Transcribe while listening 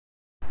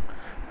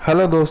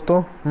Hello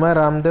दोस्तों, मैं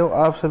रामदेव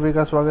आप सभी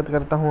का स्वागत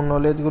करता हूं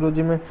नॉलेज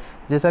गुरुजी में।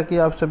 जैसा कि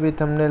आप सभी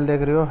थंबनेल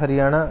देख रहे हो,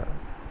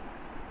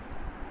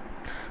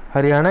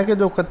 हरियाणा के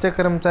जो कच्चे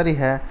कर्मचारी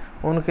हैं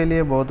उनके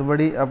लिए बहुत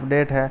बड़ी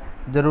अपडेट है,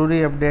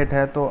 ज़रूरी अपडेट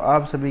है। तो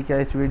आप सभी क्या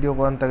इस वीडियो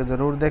को अंत तक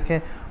ज़रूर देखें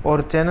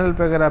और चैनल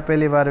पर अगर आप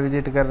पहली बार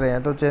विजिट कर रहे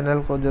हैं तो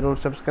चैनल को ज़रूर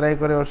सब्सक्राइब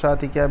करें और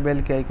साथ ही क्या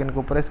बेल के आइकन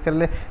को प्रेस कर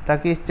लें,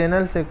 ताकि इस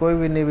चैनल से कोई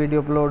भी नई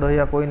वीडियो अपलोड हो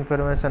या कोई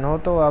इन्फॉर्मेशन हो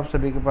तो आप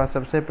सभी के पास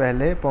सबसे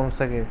पहले पहुँच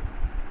सके।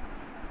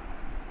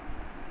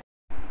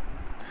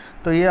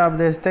 तो ये आप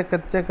देखते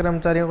कच्चे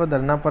कर्मचारियों का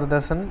धरना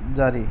प्रदर्शन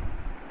जारी।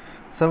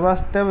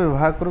 स्वास्थ्य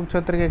विभाग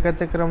कुरुक्षेत्र के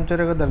कच्चे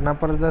कर्मचारियों का धरना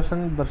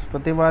प्रदर्शन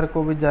बृहस्पतिवार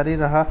को भी जारी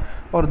रहा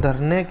और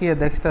धरने की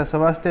अध्यक्षता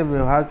स्वास्थ्य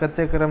विभाग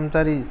कच्चे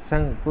कर्मचारी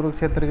संघ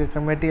कुरुक्षेत्र के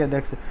कमेटी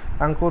अध्यक्ष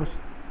अंकुर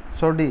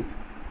सोडी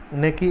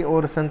ने की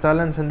और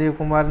संचालन संदीप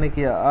कुमार ने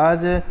किया।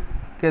 आज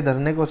के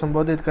धरने को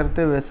संबोधित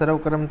करते हुए सर्व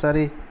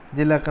कर्मचारी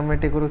जिला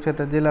कमेटी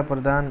कुरुक्षेत्र जिला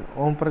प्रधान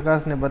ओम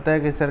प्रकाश ने बताया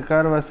कि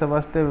सरकार व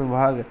स्वास्थ्य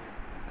विभाग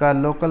का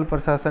लोकल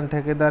प्रशासन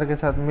ठेकेदार के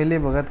साथ मिली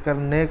भगत कर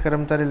नए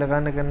कर्मचारी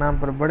लगाने के नाम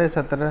पर बड़े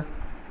सत्र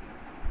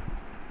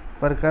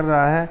पर कर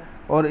रहा है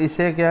और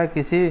इसे क्या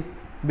किसी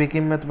भी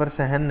कीमत पर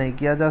सहन नहीं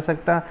किया जा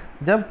सकता।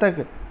 जब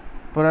तक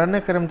पुराने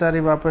कर्मचारी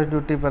वापस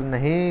ड्यूटी पर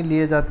नहीं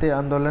लिए जाते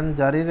आंदोलन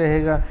जारी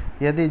रहेगा।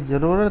 यदि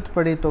ज़रूरत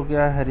पड़ी तो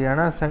क्या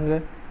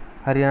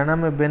हरियाणा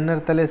में बैनर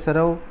तले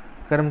सर्व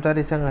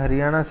कर्मचारी संघ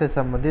हरियाणा से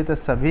संबंधित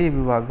सभी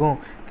विभागों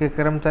के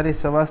कर्मचारी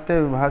स्वास्थ्य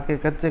विभाग के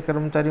कच्चे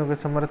कर्मचारियों के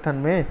समर्थन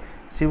में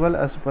सिविल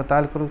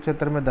अस्पताल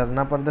कुरुक्षेत्र में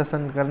धरना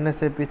प्रदर्शन करने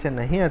से पीछे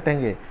नहीं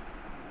हटेंगे।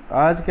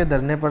 आज के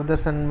धरने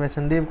प्रदर्शन में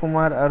संदीप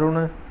कुमार,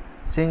 अरुण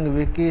सिंह,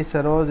 विकी,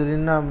 सरोज,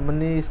 रीना,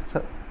 मनीष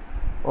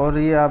और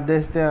ये आप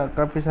देखते हैं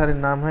काफ़ी सारे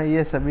नाम हैं,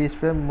 ये सभी इस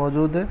पर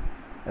मौजूद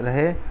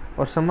रहे।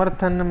 और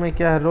समर्थन में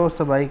क्या है रोज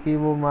सभाई की,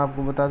 वो मैं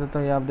आपको बता देता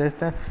हूँ। ये आप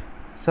देखते हैं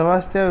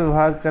स्वास्थ्य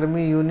विभाग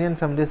कर्मी यूनियन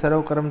समिति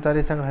सर्व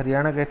कर्मचारी संघ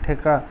हरियाणा के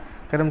ठेका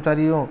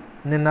कर्मचारियों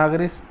ने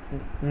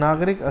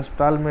नागरिक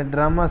अस्पताल में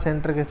ड्रामा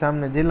सेंटर के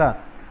सामने जिला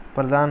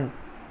प्रधान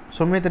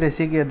सुमित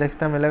ऋषि की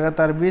अध्यक्षता में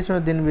लगातार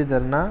 20वें दिन भी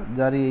धरना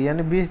जारी है,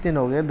 यानी 20 दिन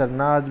हो गए,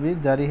 धरना आज भी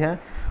जारी है।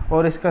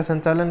 और इसका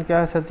संचालन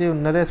क्या सचिव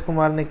नरेश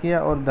कुमार ने किया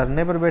और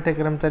धरने पर बैठे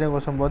कर्मचारियों को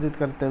संबोधित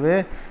करते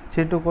हुए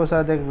सीटू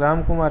कोषाध्यक्ष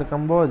राम कुमार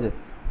कंबोज,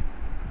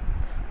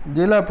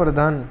 जिला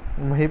प्रधान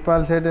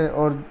महिपाल सेठ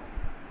और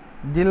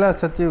जिला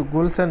सचिव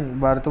गुलशन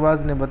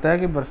भारद्वाज ने बताया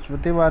कि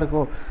बृहस्पतिवार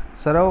को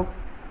सर्व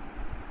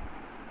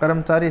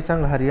कर्मचारी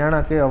संघ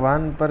हरियाणा के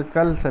आह्वान पर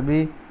कल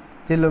सभी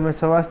जिलों में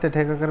स्वास्थ्य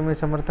ठेकाकर्मी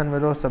समर्थन में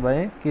रोज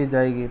सभाएं की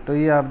जाएगी। तो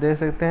ये आप देख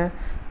सकते हैं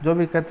जो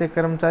भी कच्चे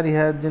कर्मचारी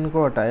है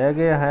जिनको हटाया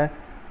गया है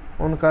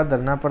उनका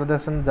धरना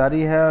प्रदर्शन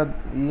जारी है। और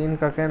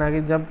इनका कहना है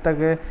कि जब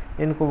तक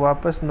इनको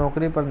वापस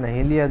नौकरी पर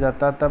नहीं लिया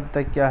जाता तब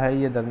तक क्या है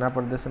ये धरना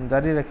प्रदर्शन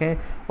जारी रखें।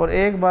 और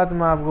एक बात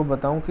मैं आपको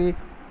बताऊं कि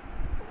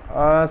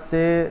आज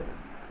से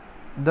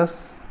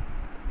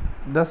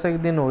 10 एक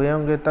दिन हुए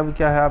होंगे तब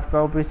क्या है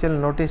आपका official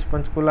notice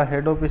Panchkula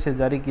head office से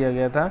जारी किया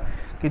गया था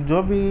कि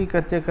जो भी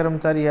कच्चे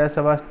कर्मचारी है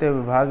स्वास्थ्य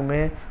विभाग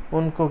में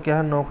उनको क्या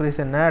है नौकरी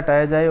से न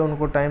हटाया जाए,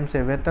 उनको टाइम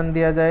से वेतन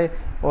दिया जाए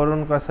और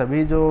उनका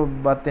सभी जो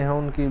बातें हैं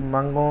उनकी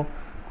मांगों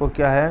को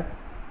क्या है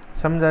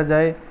समझा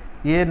जाए।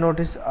 ये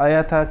नोटिस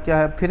आया था क्या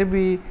है, फिर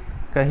भी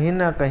कहीं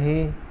ना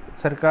कहीं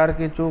सरकार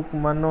की चूक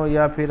मानो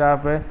या फिर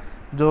आप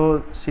जो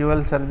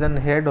सिविल सर्जन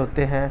हेड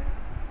होते हैं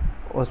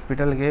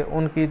हॉस्पिटल के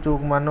उनकी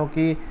चूक मानो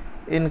कि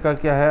इनका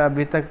क्या है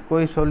अभी तक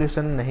कोई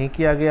सॉल्यूशन नहीं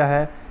किया गया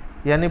है।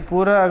 यानी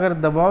पूरा अगर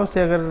दबाव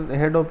से अगर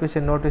हेड ऑफिस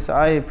से नोटिस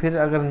आए फिर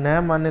अगर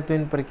न माने तो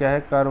इन पर क्या है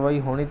कार्रवाई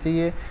होनी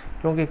चाहिए,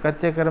 क्योंकि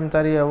कच्चे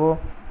कर्मचारी है वो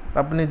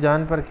अपनी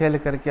जान पर खेल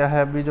कर क्या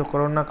है अभी जो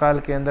कोरोना काल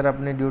के अंदर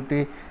अपनी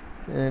ड्यूटी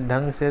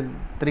ढंग से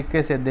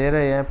तरीके से दे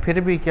रहे हैं, फिर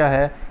भी क्या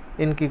है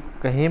इनकी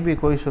कहीं भी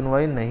कोई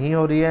सुनवाई नहीं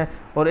हो रही है।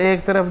 और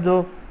एक तरफ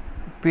जो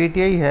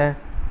पीटीआई है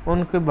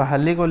उनकी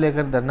बहाली को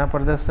लेकर धरना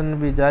प्रदर्शन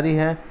भी जारी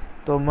है।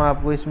 तो मैं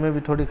आपको इसमें भी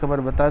थोड़ी खबर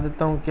बता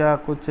देता हूँ क्या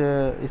कुछ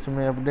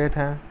इसमें अपडेट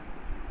है।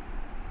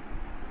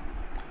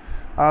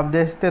 आप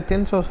देखते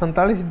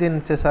 347 दिन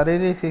से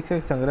शारीरिक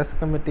शिक्षक संघर्ष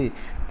कमेटी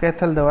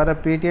कैथल द्वारा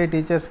पीटीआई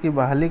टीचर्स की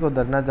बहाली को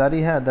धरना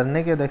जारी है।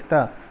 धरने की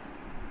अध्यक्षता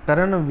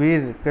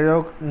करणवीर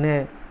कयोक ने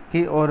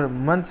की और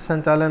मंच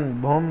संचालन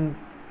भोम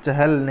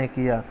चहल ने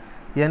किया।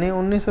 यानी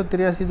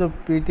 1983 जो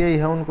पीटीआई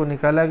है उनको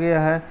निकाला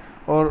गया है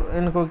और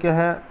इनको क्या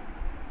है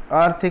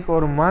आर्थिक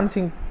और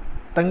मानसिक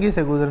तंगी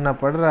से गुजरना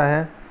पड़ रहा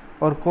है।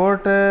 और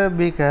कोर्ट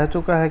भी कह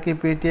चुका है कि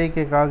पीटीआई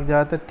के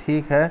कागजात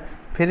ठीक है,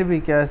 फिर भी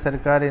क्या है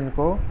सरकार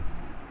इनको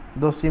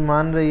दोषी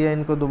मान रही है,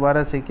 इनको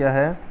दोबारा से क्या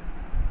है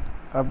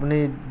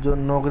अपनी जो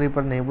नौकरी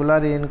पर नहीं बुला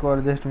रही है, इनको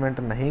एडजस्टमेंट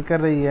नहीं कर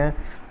रही है।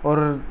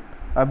 और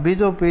अभी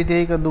जो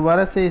पीटीआई का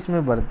दोबारा से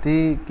इसमें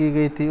भर्ती की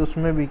गई थी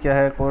उसमें भी क्या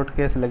है कोर्ट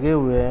केस लगे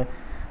हुए हैं,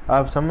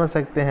 आप समझ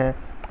सकते हैं।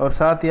 और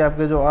साथ ही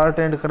आपके जो आर्ट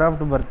एंड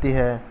क्राफ्ट भर्ती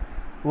है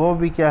वो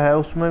भी क्या है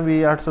उसमें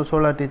भी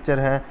 816 टीचर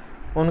हैं,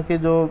 उनकी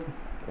जो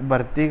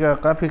भर्ती का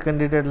काफ़ी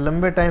कैंडिडेट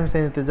लंबे टाइम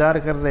से इंतज़ार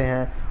कर रहे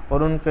हैं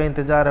और उनका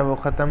इंतज़ार है वो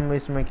ख़त्म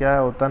इसमें क्या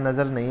होता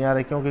नज़र नहीं आ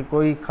रहा, क्योंकि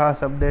कोई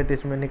ख़ास अपडेट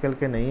इसमें निकल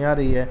के नहीं आ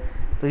रही है।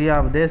 तो ये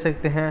आप देख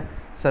सकते हैं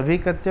सभी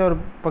कच्चे और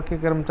पक्के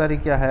कर्मचारी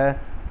क्या है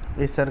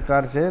इस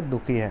सरकार से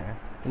दुखी हैं,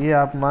 ये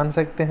आप मान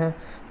सकते हैं।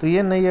 तो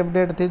ये नई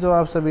अपडेट थी जो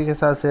आप सभी के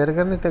साथ शेयर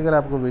करनी थी। अगर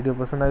आपको वीडियो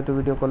पसंद आए तो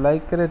वीडियो को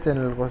लाइक करें,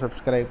 चैनल को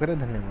सब्सक्राइब करें।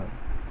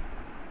 धन्यवाद।